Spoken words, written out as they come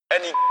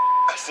Any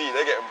I see,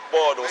 they getting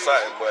bored or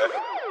something, boy.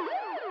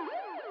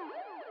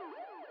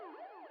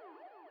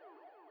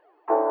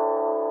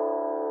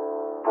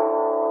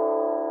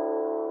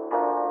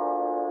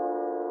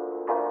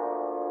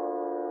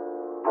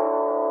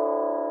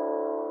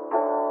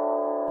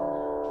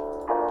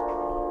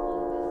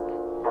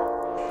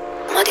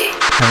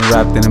 Haven't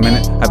rapped in a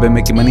minute, I've been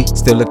making money,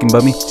 still looking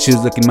bummy,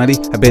 shoes looking muddy.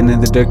 I've been in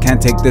the dirt,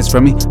 can't take this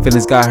from me.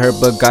 Feelings got hurt,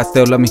 but God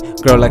still love me.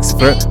 Girl likes to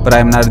flirt, but I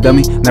am not a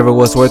dummy. Never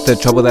was worth the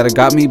trouble that it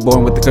got me.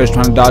 Born with the curse,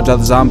 trying to dodge all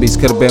the zombies.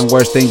 Could've been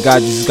worse, thank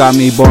God Jesus got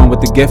me. Born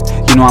with the gift,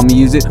 you know I'ma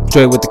use it.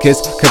 Portray with the kiss,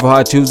 careful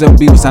how I choose it.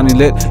 Beat was sounding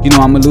lit, you know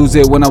I'ma lose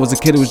it. When I was a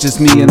kid, it was just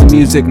me and the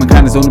music. My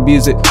kindness don't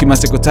abuse it, keep my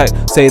circle tight.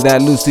 Say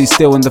that loosely,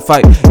 still in the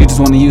fight. You just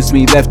wanna use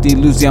me, lefty,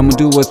 loosey, I'ma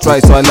do what's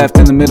right. So I left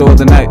in the middle of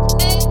the night.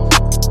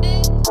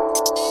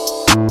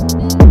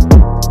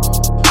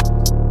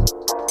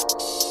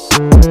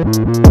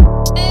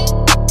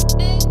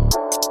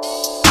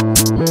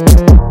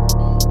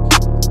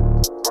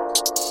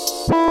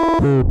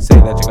 Say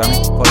that you got me,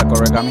 pull like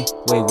origami.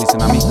 Wave we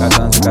tsunami, got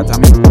guns, you got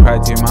Tommy.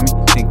 Cried to your mommy,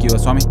 think you a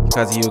swami.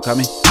 Cause you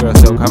coming, girl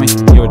still coming.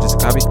 You were just a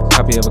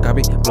copy of a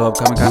copy. Blow up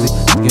kamikaze,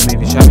 forgive me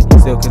if you shot me.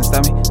 Still couldn't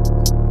stop me.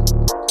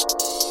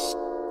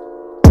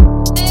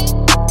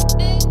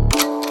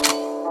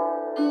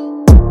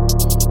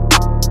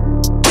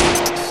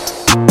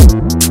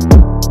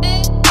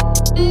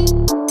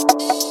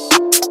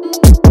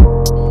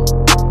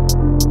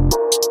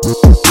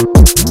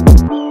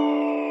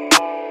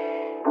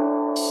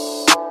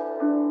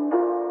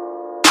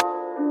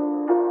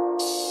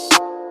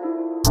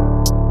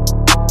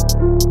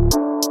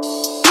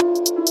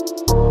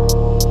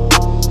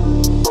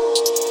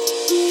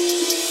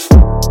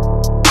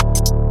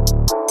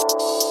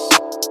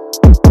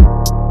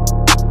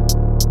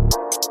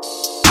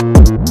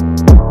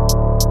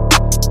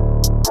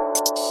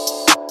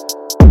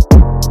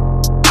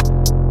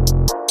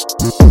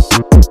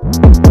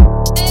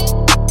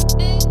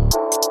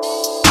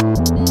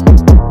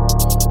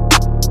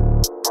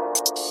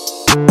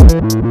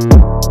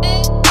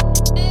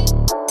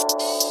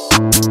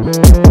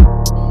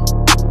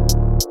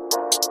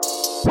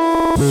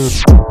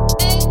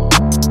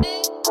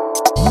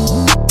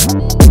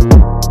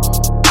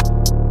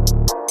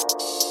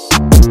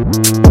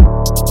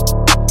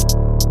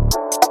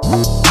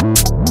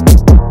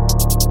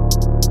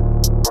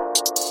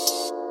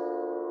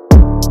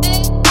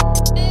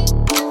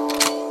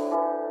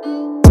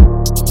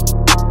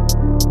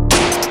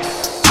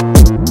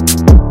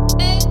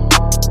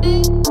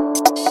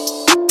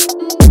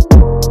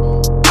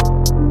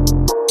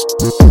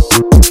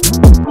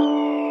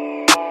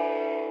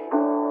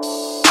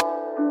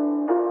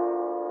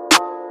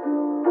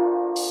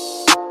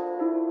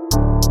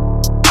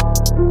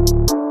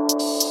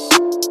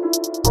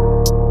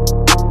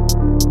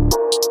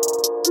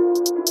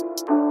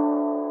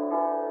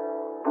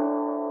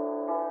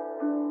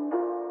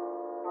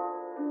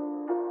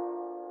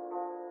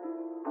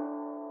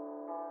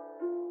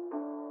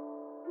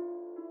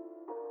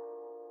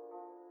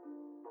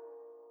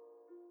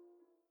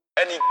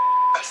 Any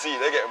I see,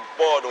 they getting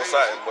bored or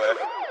something, boy.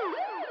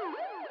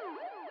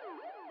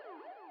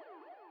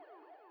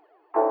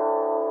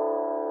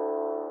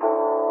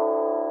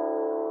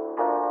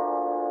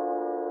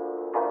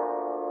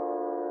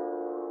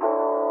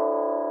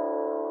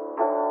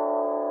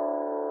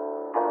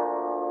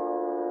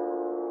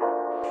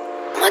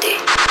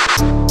 Muddy.